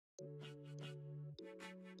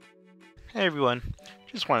Hey everyone,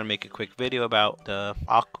 just want to make a quick video about the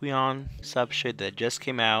Aqueon substrate that just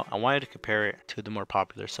came out. I wanted to compare it to the more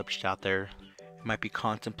popular substrate out there. You might be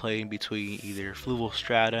contemplating between either Fluval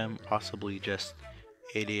Stratum, possibly just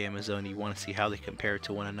ADA Amazonia. You want to see how they compare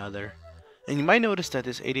to one another. And you might notice that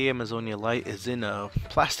this ADA Amazonia light is in a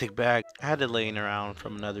plastic bag. I had it laying around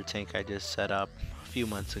from another tank I just set up a few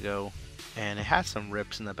months ago. And it had some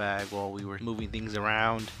rips in the bag while we were moving things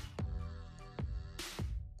around.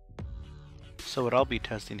 So what I'll be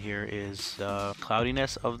testing here is the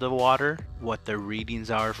cloudiness of the water, what the readings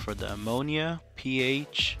are for the ammonia,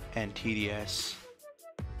 pH, and TDS.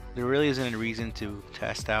 There really isn't any reason to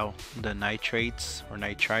test out the nitrates or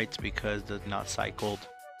nitrites because they're not cycled.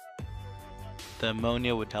 The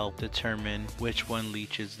ammonia would help determine which one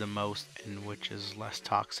leaches the most and which is less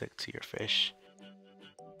toxic to your fish.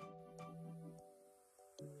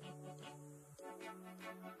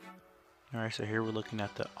 Alright, so here we're looking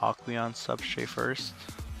at the Aqueon substrate first.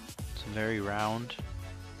 It's very round.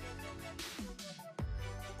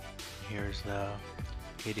 Here's the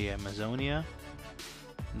ADA Amazonia,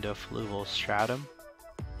 the Fluval Stratum,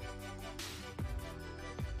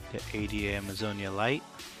 the ADA Amazonia Light.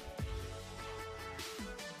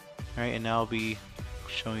 Alright, and now I'll be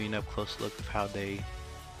showing you an up close look of how they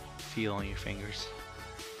feel on your fingers.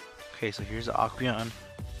 Okay, so here's the Aqueon.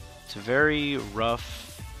 It's very rough.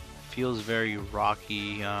 Feels very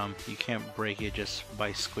rocky. You can't break it just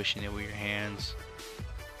by squishing it with your hands.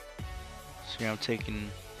 So here I'm taking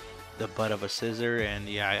the butt of a scissor, and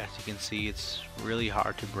yeah, as you can see, it's really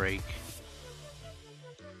hard to break.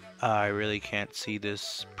 I really can't see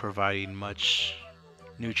this providing much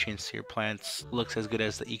nutrients to your plants. Looks as good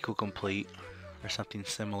as the Eco Complete or something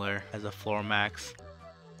similar as a Floor Max.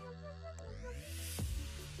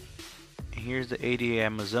 And here's the ADA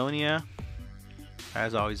Amazonia.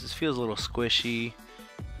 As always, this feels a little squishy,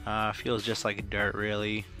 feels just like dirt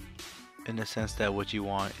really, in the sense that what you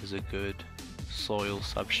want is a good soil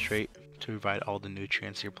substrate to provide all the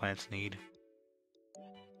nutrients your plants need.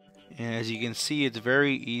 And as you can see, it's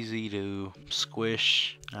very easy to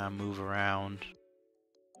squish, move around.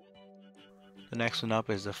 The next one up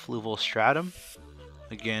is the Fluval Stratum.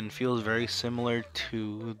 Again, feels very similar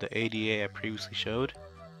to the ADA I previously showed.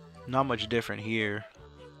 Not much different here.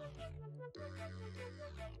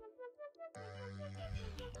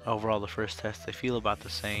 Overall, the first test, they feel about the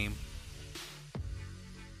same.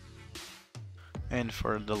 And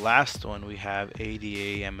for the last one, we have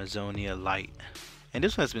ADA Amazonia Light. And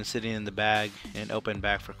this one has been sitting in the bag, in an open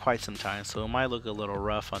bag, for quite some time, so it might look a little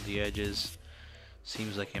rough on the edges.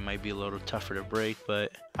 Seems like it might be a little tougher to break,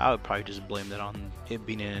 but I would probably just blame that on it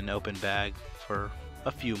being in an open bag for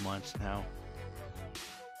a few months now.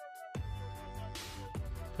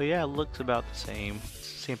 But yeah, it looks about the same.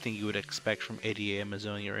 Same thing you would expect from ADA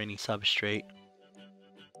Amazonia or any substrate.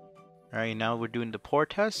 Alright, now we're doing the pour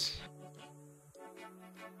test.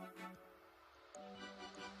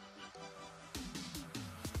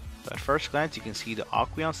 At first glance, you can see the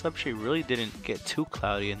Aqueon substrate really didn't get too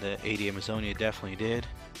cloudy, and the ADA Amazonia definitely did.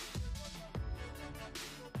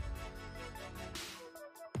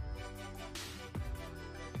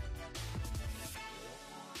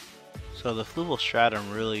 So the Fluval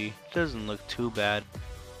Stratum really doesn't look too bad.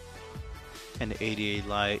 And the ADA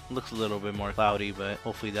Light looks a little bit more cloudy, but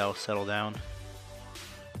hopefully that will settle down.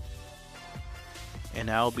 And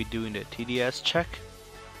now I'll be doing the TDS check.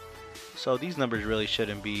 So these numbers really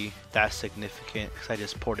shouldn't be that significant because I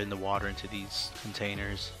just poured in the water into these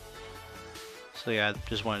containers. So yeah,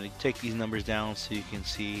 just wanted to take these numbers down so you can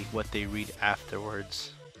see what they read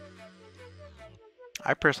afterwards.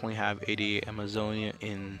 I personally have ADA Amazonia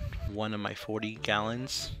in one of my 40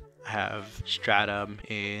 gallons. I have Stratum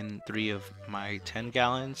in 3 of my 10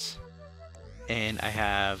 gallons. And I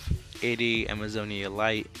have ADA Amazonia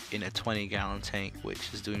Light in a 20-gallon tank,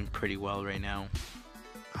 which is doing pretty well right now.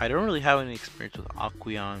 I don't really have any experience with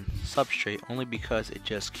Aqueon substrate, only because it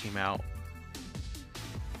just came out.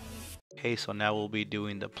 Okay, so now we'll be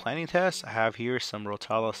doing the planting test. I have here some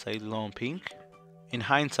Rotala Ceylon Pink. In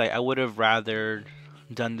hindsight, I would have rather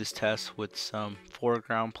done this test with some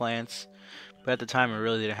foreground plants, but at the time I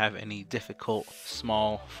really didn't have any difficult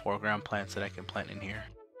small foreground plants that I can plant in here.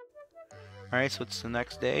 Alright, so it's the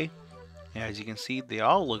next day, and as you can see, they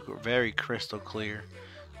all look very crystal clear.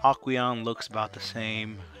 Aqueon looks about the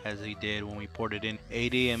same as they did when we poured it in.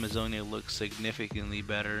 ADA Amazonia looks significantly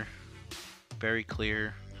better, very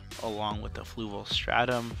clear, along with the Fluval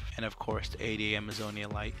Stratum, and of course the ADA Amazonia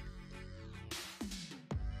Light.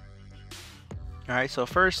 Alright, so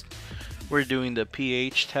first we're doing the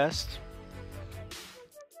pH test.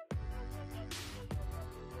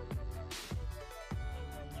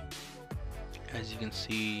 as you can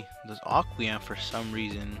see, this Aqueon for some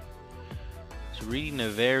reason is reading a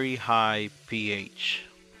very high pH.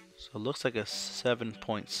 So it looks like a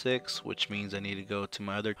 7.6, which means I need to go to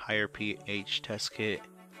my other higher pH test kit.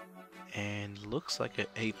 And looks like an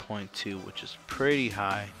 8.2, which is pretty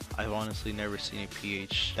high. I've honestly never seen a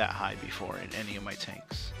pH that high before in any of my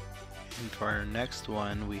tanks. And for our next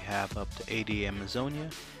one, we have up to 80 Amazonia.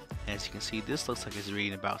 As you can see, this looks like it's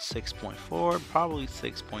reading about 6.4, probably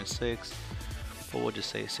 6.6, but we'll just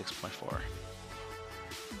say 6.4.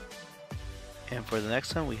 And for the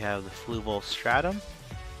next one, we have the Fluval Stratum.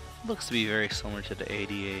 Looks to be very similar to the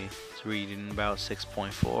ADA. It's reading about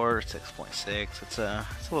 6.4, 6.6. It's a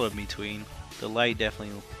little in between. The light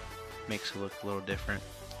definitely makes it look a little different.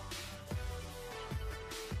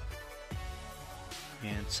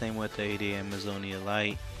 And same with the ADA Amazonia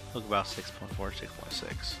light. Look about 6.4,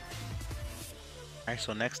 6.6. Alright,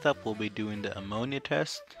 so next up we'll be doing the ammonia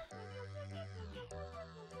test.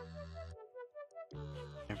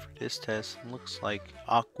 And for this test, it looks like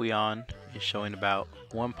Aqueon is showing about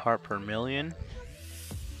 1 part per million.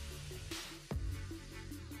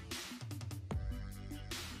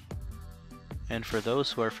 And for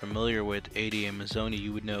those who are familiar with ADA Amazonia,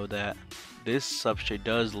 you would know that this substrate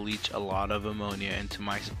does leach a lot of ammonia, and to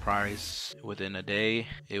my surprise, within a day,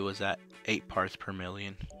 it was at 8 parts per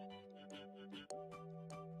million.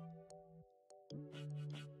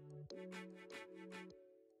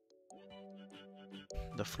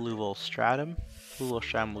 The Fluval Stratum. Fluval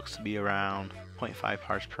Stratum looks to be around 0.5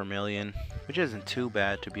 parts per million, which isn't too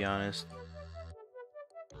bad to be honest.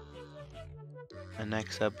 And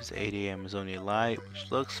next up is ADA Amazonia Light,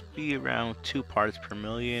 which looks to be around 2 parts per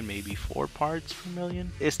million, maybe 4 parts per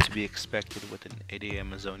million. It's to be expected with an ADA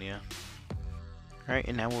Amazonia. Alright,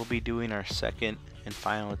 and now we'll be doing our second and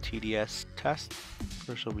final TDS test.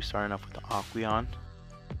 First we'll be starting off with the Aqueon.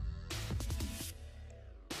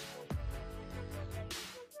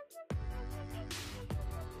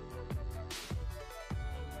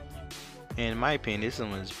 And in my opinion, this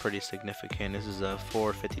one is pretty significant. This is a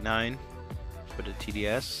 459 for the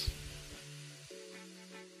TDS.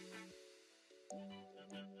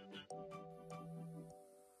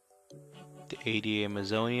 The ADA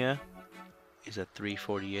Amazonia is a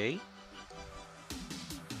 348.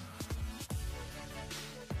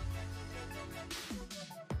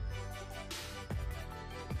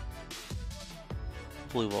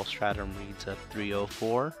 Fluval Stratum reads a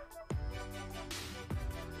 304.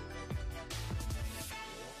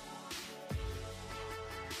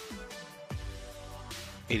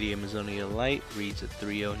 ADA Amazonia Light reads a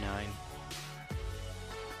 309.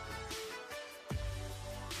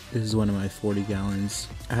 This is one of my 40 gallons.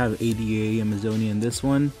 I have ADA Amazonia in this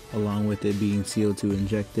one, along with it being CO2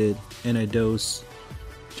 injected, and I dose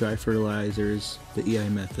dry fertilizers the EI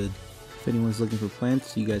method. If anyone's looking for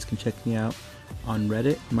plants, you guys can check me out on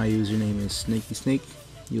Reddit. My username is SnakeySnake.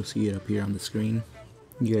 You'll see it up here on the screen.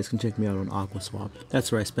 You guys can check me out on Aquaswap. That's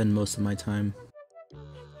where I spend most of my time.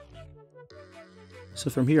 So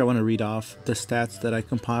from here I want to read off the stats that I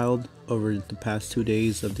compiled over the past 2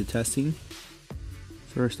 days of the testing.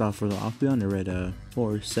 First off, for the Aqueon, I read a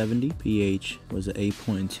 470, pH was at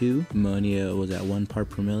 8.2, ammonia was at 1 part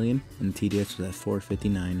per million, and the TDS was at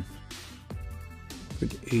 459. For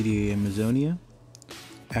the ADA Amazonia,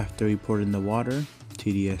 after we poured in the water,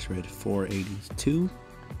 TDS read 482.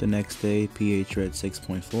 The next day, pH read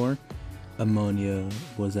 6.4, ammonia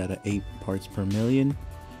was at 8 parts per million,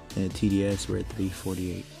 and the TDS were at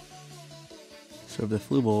 348. So the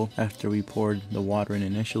Fluval, after we poured the water in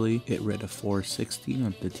initially, it read a 460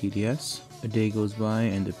 on the TDS. A day goes by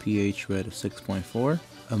and the pH read a 6.4,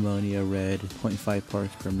 ammonia read 0.5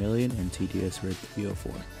 parts per million, and TDS read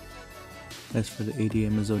 304. As for the ADA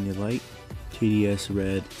Amazonia Light, TDS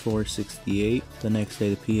read 468. The next day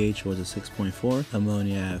the pH was a 6.4,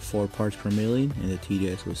 ammonia at 4 parts per million, and the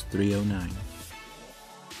TDS was 309.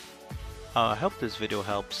 I hope this video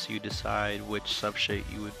helps you decide which substrate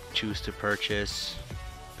you would choose to purchase.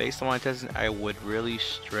 Based on my testing, I would really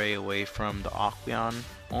stray away from the Aqueon,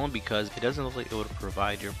 only because it doesn't look like it would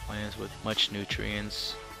provide your plants with much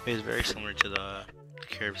nutrients. It is very similar to the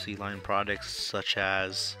Carib Seed line products such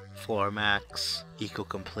as Floramax,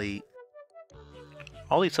 EcoComplete.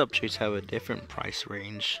 All these substrates have a different price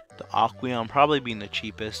range. The Aqueon probably being the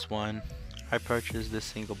cheapest one. I purchased this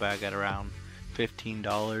single bag at around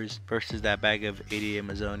 $15 versus that bag of ADA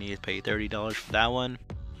Amazonia paid $30 for that one.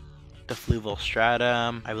 The Fluval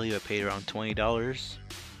Stratum, I believe I paid around $20,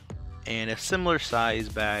 and a similar size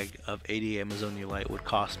bag of ADA Amazonia Light would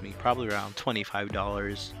cost me probably around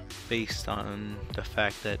 $25 based on the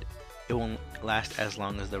fact that it won't last as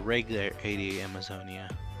long as the regular ADA Amazonia.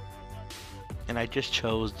 and I just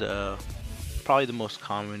chose probably the most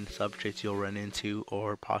common substrates you'll run into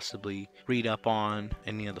or possibly read up on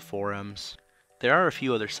any of the forums. There are a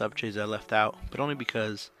few other substrates I left out, but only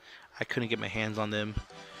because I couldn't get my hands on them,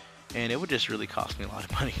 and it would just really cost me a lot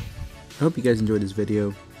of money. I hope you guys enjoyed this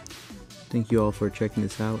video. Thank you all for checking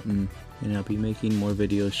this out, and I'll be making more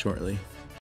videos shortly.